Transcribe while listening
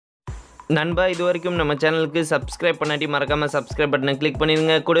நண்பா இதுவரைக்கும் நம்ம சேனலுக்கு சப்ஸ்கிரைப் பண்ணாட்டி மறக்காம சப்ஸ்கிரைப் பட்டனை கிளிக்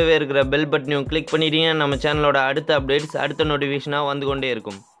பண்ணிடுங்க. கூடவே இருக்கிற பெல் பட்டனையும் கிளிக் பண்ணிடுங்க. நம்ம சேனலோட அடுத்த அப்டேட்ஸ் அடுத்த நோட்டிஃபிகேஷனாக வந்து கொண்டே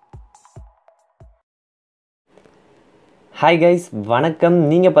இருக்கும். ஹாய் கைஸ், வணக்கம்.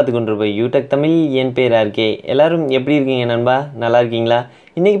 நீங்கள் பார்த்துக்கொண்டிருப்ப யூடெக் தமிழ். என் பேர் ஆர்கே. எல்லோரும் எப்படி இருக்கீங்க நண்பா? நல்லா இருக்கீங்களா?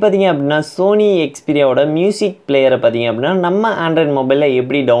 இன்றைக்கி பார்த்தீங்க அப்படின்னா சோனி எக்ஸ்பீரியாவோட மியூசிக் பிளேயரை பார்த்தீங்க அப்படின்னா நம்ம ஆண்ட்ராய்ட் மொபைலில்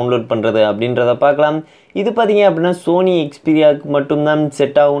எப்படி டவுன்லோட் பண்ணுறது அப்படின்றத பார்க்கலாம். இது பார்த்தீங்க அப்படின்னா சோனி எக்ஸ்பீரியாவுக்கு மட்டும்தான்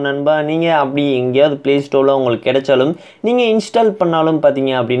செட் ஆகும் நண்பா. நீங்கள் அப்படி எங்கேயாவது ப்ளே ஸ்டோரில் உங்களுக்கு கிடைச்சாலும் நீங்கள் இன்ஸ்டால் பண்ணாலும்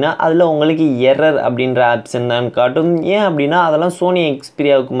பார்த்தீங்க அப்படின்னா அதில் உங்களுக்கு எரர் அப்படின்ற ஆப்ஷன் தான் காட்டும். ஏன் அப்படின்னா அதெல்லாம் சோனி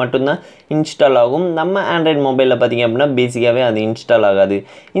எக்ஸ்பீரியாவுக்கு மட்டும்தான் இன்ஸ்டால் ஆகும். நம்ம ஆண்ட்ராய்ட் மொபைலில் பார்த்தீங்க அப்படின்னா பேசிக்காகவே அது இன்ஸ்டால் ஆகாது.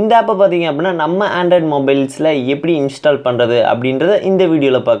 இந்த ஆப்பை பார்த்தீங்க அப்படின்னா நம்ம ஆண்ட்ராய்ட் மொபைல்ஸில் எப்படி இன்ஸ்டால் பண்ணுறது அப்படின்றத இந்த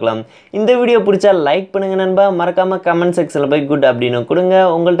வீடியோவில் பார்க்கலாம். இந்த வீடியோ பிடிச்சா லைக் பண்ணுங்கள் நண்பா. மறக்காமல் கமெண்ட் செக்ஷனில் போய் குட் அப்படின்னு கொடுங்க.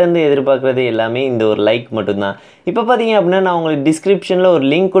 உங்கள்கிட்ட இருந்து எதிர்பார்க்குறது எல்லாமே இந்த ஒரு லைக் மட்டும்தான். இப்போ பார்த்தீங்க அப்படின்னா நான் உங்களுக்கு டிஸ்கிரிப்ஷனில் ஒரு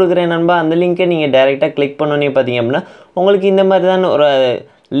லிங்க் கொடுக்குறேன் நண்பா. அந்த லிங்கை நீங்கள் டைரெக்டாக கிளிக் பண்ணோன்னே பார்த்தீங்க அப்படின்னா உங்களுக்கு இந்த மாதிரி தான் ஒரு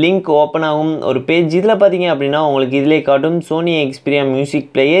லிங்க் ஓப்பன் ஆகும் ஒரு பேஜ். இதில் பார்த்தீங்க அப்படின்னா உங்களுக்கு இதிலே காட்டும் சோனி எக்ஸ்பீரியா மியூசிக்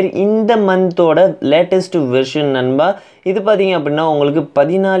பிளேயர் இந்த மந்தோட லேட்டஸ்ட் வெர்ஷன் நண்பா. இது பார்த்தீங்க அப்படின்னா உங்களுக்கு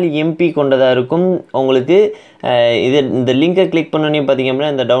 14 MB கொண்டதாக இருக்கும். உங்களுக்கு இந்த லிங்கை கிளிக் பண்ணோன்னே பார்த்தீங்க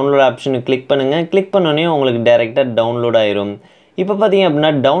அப்படின்னா இந்த டவுன்லோட் ஆப்ஷனை கிளிக் பண்ணுங்கள். கிளிக் பண்ணோன்னே உங்களுக்கு டைரெக்டாக டவுன்லோட் ஆயிரும். இப்போ பார்த்தீங்க அப்படின்னா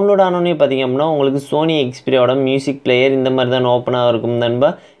டவுன்லோட் ஆனோடனே பார்த்தீங்க அப்படின்னா உங்களுக்கு சோனி எக்ஸ்பீரியாவோட மியூசிக் பிளேயர் இந்த மாதிரி தான் ஓப்பனாக இருக்கும் நண்பா.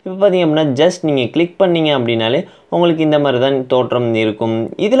 இப்போ பார்த்தீங்க அப்படின்னா ஜஸ்ட் நீங்கள் கிளிக் பண்ணீங்க அப்படின்னாலே உங்களுக்கு இந்த மாதிரி தான் தோற்றம் இருக்கும்.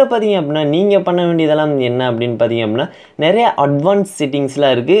 இதில் பார்த்தீங்க அப்படின்னா நீங்கள் பண்ண வேண்டியதெல்லாம் என்ன அப்படின்னு பார்த்தீங்க அப்படின்னா நிறைய அட்வான்ஸ்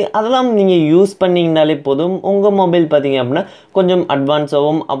செட்டிங்ஸ்லாம் இருக்குது. அதெல்லாம் நீங்கள் யூஸ் பண்ணிங்கனாலே போதும். உங்கள் மொபைல் பார்த்தீங்க அப்படின்னா கொஞ்சம்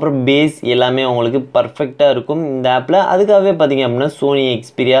அட்வான்ஸாகவும் அப்புறம் பேஸ் எல்லாமே உங்களுக்கு பர்ஃபெக்டாக இருக்கும் இந்த ஆப்பில். அதுக்காகவே பார்த்தீங்க அப்படின்னா சோனி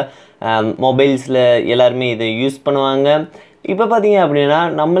எக்ஸ்பீரியா மொபைல்ஸில் எல்லாருமே இதை யூஸ் பண்ணுவாங்க. இப்போ பார்த்தீங்க அப்படின்னா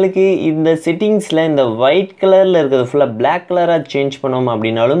நம்மளுக்கு இந்த செட்டிங்ஸில் இந்த ஒயிட் கலரில் இருக்கிறது ஃபுல்லாக பிளாக் கலராக சேஞ்ச் பண்ணோம்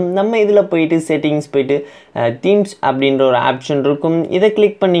அப்படின்னாலும் நம்ம இதில் போயிட்டு செட்டிங்ஸ் போயிட்டு தீம்ஸ் அப்படின்ற ஒரு ஆப்ஷன் இருக்கும். இதை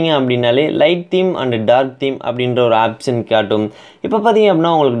கிளிக் பண்ணிங்க அப்படின்னாலே light theme and dark theme அப்படின்ற ஒரு ஆப்ஷன் காட்டும். இப்போ பார்த்தீங்க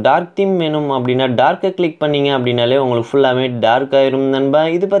அப்படின்னா உங்களுக்கு டார்க் தீம் வேணும் அப்படின்னா டார்க்கை கிளிக் பண்ணிங்க அப்படின்னாலே உங்களுக்கு ஃபுல்லாகவே டார்க் ஆயிரும் நண்பா.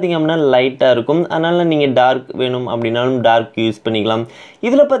 இது பார்த்தீங்க அப்படின்னா லைட்டாக இருக்கும். அதனால் நீங்கள் டார்க் வேணும் அப்படின்னாலும் டார்க் யூஸ் பண்ணிக்கலாம்.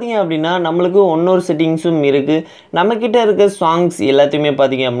 இதில் பார்த்தீங்க அப்படின்னா நம்மளுக்கு இன்னொரு செட்டிங்ஸும் இருக்குது. நம்மக்கிட்ட இருக்க சாங்ஸ் எல்லாத்தையுமே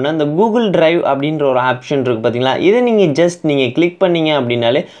பார்த்தீங்க அப்படின்னா இந்த கூகுள் டிரைவ் அப்படின்ற ஒரு ஆப்ஷன் இருக்குது பார்த்தீங்களா. இதை நீங்கள் ஜஸ்ட் நீங்கள் கிளிக் பண்ணீங்க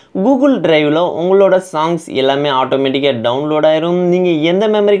அப்படின்னாலே கூகுள் டிரைவில் உங்களோட சாங்ஸ் எல்லாமே ஆட்டோமேட்டிக்காக டவுன்லோட் ஆயிரும். நீங்கள் எந்த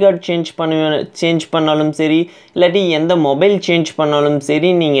மெமரி கார்டு சேஞ்ச் பண்ணாலும் சரி, இல்லாட்டி எந்த மொபைல் சேஞ்ச் பண்ணாலும் சரி,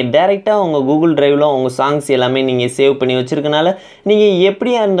 நீங்கள் டைரெக்டாக உங்கள் கூகுள் டிரைவில் உங்கள் சாங்ஸ் எல்லாமே நீங்கள் சேவ் பண்ணி வச்சுருக்கனால நீங்கள்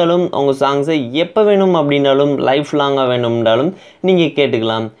எப்படியா இருந்தாலும் உங்கள் சாங்ஸை எப்போ வேணும் அப்படின்னாலும் லைஃப் லாங்காக வேணும்னாலும் நீங்கள்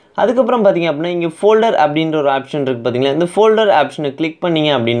கேட்டுக்கலாம். அதுக்கப்புறம் பார்த்தீங்க அப்படின்னா இங்கே ஃபோல்டர் அப்படின்ற ஒரு ஆப்ஷன் இருக்குது பார்த்தீங்களா. இந்த ஃபோல்டர் ஆப்ஷனை கிளிக் பண்ணிங்க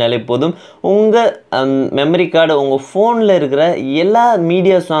அப்படின்னாலே போதும் உங்கள் மெமரி கார்டு உங்கள் ஃபோனில் இருக்கிற எல்லா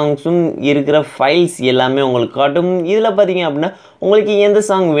மீடியா சாங்ஸும் இருக்கிற ஃபைல்ஸ் எல்லாமே உங்களுக்கு காட்டும். இதில் பார்த்தீங்க அப்படின்னா உங்களுக்கு எந்த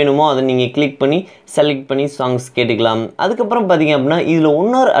சாங் வேணுமோ அதை நீங்கள் கிளிக் பண்ணி செலக்ட் பண்ணி சாங்ஸ் கேட்டுக்கலாம். அதுக்கப்புறம் பார்த்தீங்க அப்படின்னா இதில்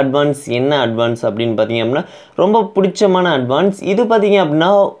இன்னொரு அட்வான்ஸ் என்ன அட்வான்ஸ் அப்படின்னு பார்த்தீங்க அப்படின்னா ரொம்ப பிடிச்சமான அட்வான்ஸ். இது பார்த்தீங்க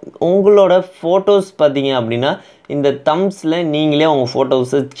அப்படின்னா உங்களோட ஃபோட்டோஸ் பார்த்தீங்க அப்படின்னா இந்த தம்ஸில் நீங்களே உங்கள்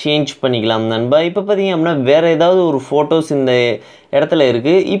ஃபோட்டோஸை சேஞ்ச் பண்ணிக்கலாம் நண்பா. இப்போ பார்த்தீங்க அப்படின்னா வேறு ஏதாவது ஒரு ஃபோட்டோஸ் இந்த இடத்துல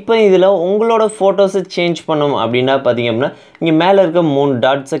இருக்குது. இப்போ இதில் உங்களோட ஃபோட்டோஸை சேஞ்ச் பண்ணணும் அப்படின்னா பார்த்தீங்க அப்படின்னா இங்கே மேலே இருக்க 3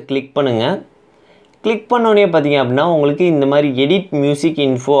 டாட்ஸை கிளிக் பண்ணுங்கள். கிளிக் பண்ணோடனே பார்த்தீங்க அப்படின்னா உங்களுக்கு இந்த மாதிரி எடிட் மியூசிக்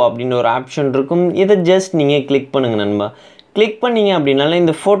இன்ஃபோ அப்படின்னு ஒரு ஆப்ஷன் இருக்கும். இதை ஜஸ்ட் நீங்கள் கிளிக் பண்ணுங்கள் நண்பா. கிளிக் பண்ணிங்க அப்படின்னால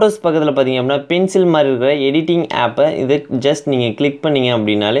இந்த ஃபோட்டோஸ் பக்கத்தில் பார்த்தீங்க அப்படின்னா பென்சில் மாதிரி இருக்கிற எடிட்டிங் ஆப்பை இதை ஜஸ்ட் நீங்கள் கிளிக் பண்ணிங்க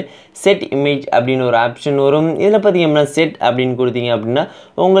அப்படின்னாலே செட் இமேஜ் அப்படின்னு ஒரு ஆப்ஷன் வரும். இதில் பார்த்தீங்க அப்படின்னா செட் அப்படின்னு கொடுத்தீங்க அப்படின்னா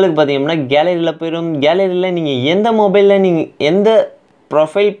உங்களுக்கு பார்த்தீங்க அப்படின்னா கேலரியில் போயிடும். கேலரியில் நீங்கள் எந்த மொபைலில் நீங்கள் எந்த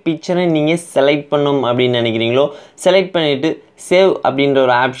ப்ரொஃபைல் பிக்சரை நீங்கள் செலக்ட் பண்ணணும் அப்படின்னு நினைக்கிறீங்களோ செலக்ட் பண்ணிவிட்டு சேவ் அப்படின்ற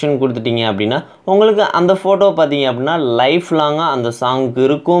ஒரு ஆப்ஷன் கொடுத்துட்டீங்க அப்படின்னா உங்களுக்கு அந்த ஃபோட்டோ பார்த்தீங்க அப்படின்னா லைஃப் லாங்காக அந்த சாங்க்கு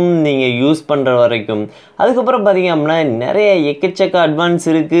இருக்கும் நீங்கள் யூஸ் பண்ணுற வரைக்கும். அதுக்கப்புறம் பார்த்தீங்க அப்படின்னா நிறைய எக்கச்சக்க அட்வான்ஸ்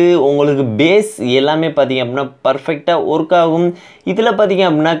இருக்குது. உங்களுக்கு பேஸ் எல்லாமே பார்த்தீங்க அப்படின்னா பர்ஃபெக்டாக ஒர்க் ஆகும். இதில் பார்த்தீங்க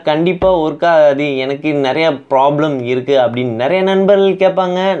அப்படின்னா கண்டிப்பாக ஒர்க் ஆகாது, எனக்கு நிறையா ப்ராப்ளம் இருக்குது அப்படின்னு நிறைய நண்பர்கள்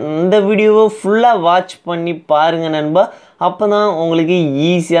கேட்பாங்க. இந்த வீடியோவை ஃபுல்லாக வாட்ச் பண்ணி பாருங்கள் நண்பா. அப்போ தான் உங்களுக்கு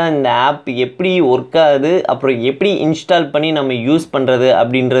ஈஸியாக இந்த ஆப் எப்படி ஒர்க் ஆகுது அப்புறம் எப்படி இன்ஸ்டால் பண்ணி நம்ம யூஸ் பண்ணுறது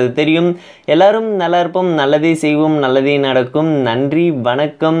அப்படின்றது தெரியும். எல்லோரும் நல்லா இருப்போம், நல்லதே செய்வோம், நல்லதே நடக்கும். நன்றி,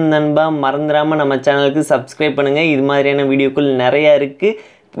 வணக்கம் நண்பா. மறந்துடாமல் நம்ம சேனலுக்கு சப்ஸ்கிரைப் பண்ணுங்கள். இது மாதிரியான வீடியோக்கள் நிறையா இருக்குது.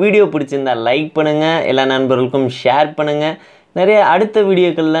 வீடியோ பிடிச்சிருந்தா லைக் பண்ணுங்கள், எல்லா நண்பர்களுக்கும் ஷேர் பண்ணுங்கள். நிறைய அடுத்த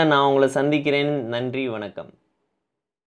வீடியோக்களில் நான் உங்களை சந்திக்கிறேன். நன்றி, வணக்கம்.